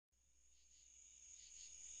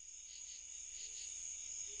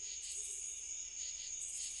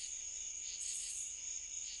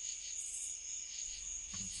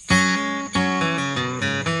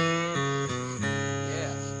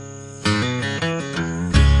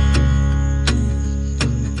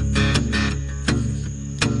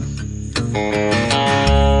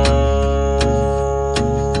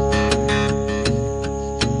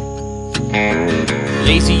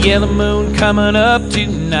Hazy yellow moon coming up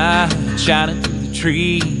tonight, shining through the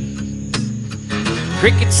trees.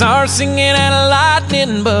 Crickets are singing and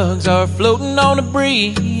lightning bugs are floating on the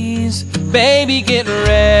breeze. Baby, get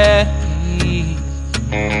ready.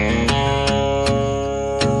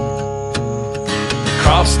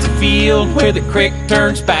 Across the field where the creek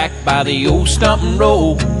turns back by the old stumping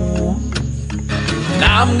road,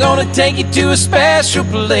 now I'm gonna take you to a special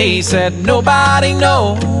place that nobody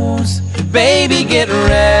knows. Baby, get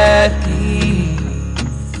ready.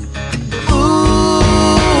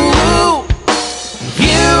 Ooh,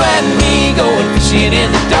 you and me going fishing in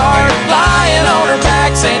the dark, lying on our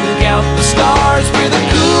backs and count the stars where the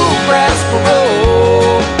cool grass will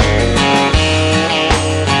grow.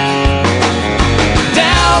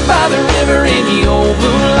 Down by the river in the old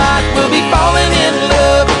moonlight, we'll be falling in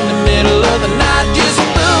love in the middle of the night, just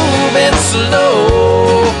moving slow.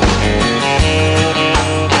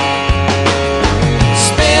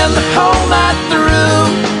 Spend the whole night through,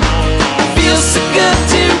 feels so good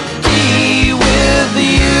to be with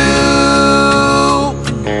you.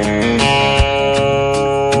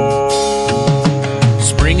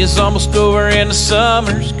 Spring is almost over and the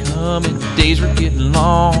summer's coming, the days are getting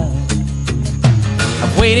long.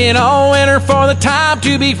 I've waited all winter for the time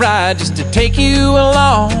to be right, just to take you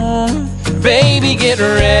along. Baby, get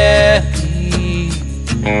ready.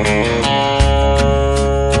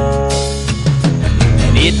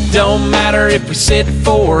 And it don't matter if we sit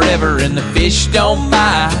forever and the fish don't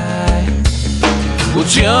bite. We'll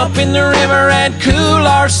jump in the river and cool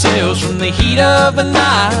ourselves from the heat of the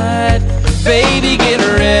night. Baby, get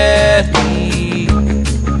ready.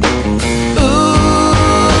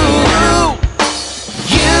 Ooh,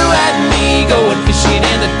 you and me going fishing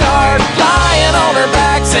in the dark, lying on our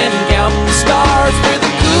backs and counting the stars where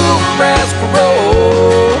the cool grass will grow.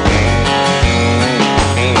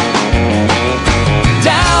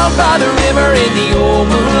 Down by the river in the old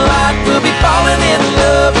moonlight, we'll be falling in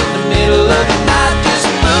love in the middle of the night, just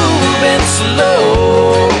moving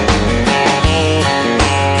slow.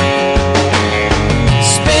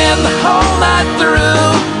 Spend the whole night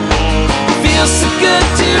through, feels so good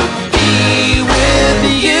to be with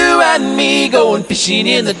you and me going fishing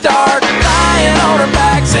in the dark, lying on our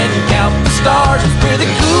backs and counting the stars where the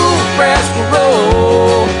cool grass will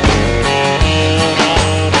grow.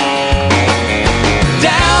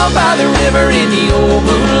 Down by the river in the old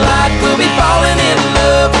moonlight, we'll be falling in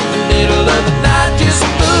love in the middle of the night, just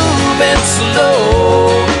moving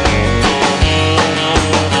slow.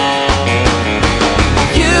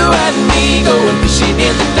 You and me going fishing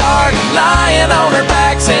in the dark, lying on our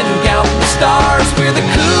backs and counting the stars where the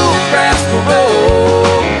cool grass will grow.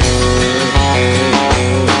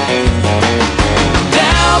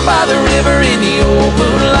 Down by the river in the old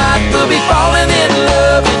moonlight, we'll be falling in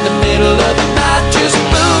love in the middle of the night, just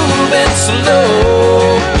moving slow.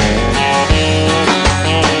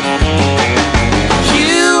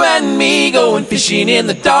 You and me going fishing in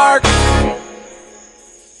the dark.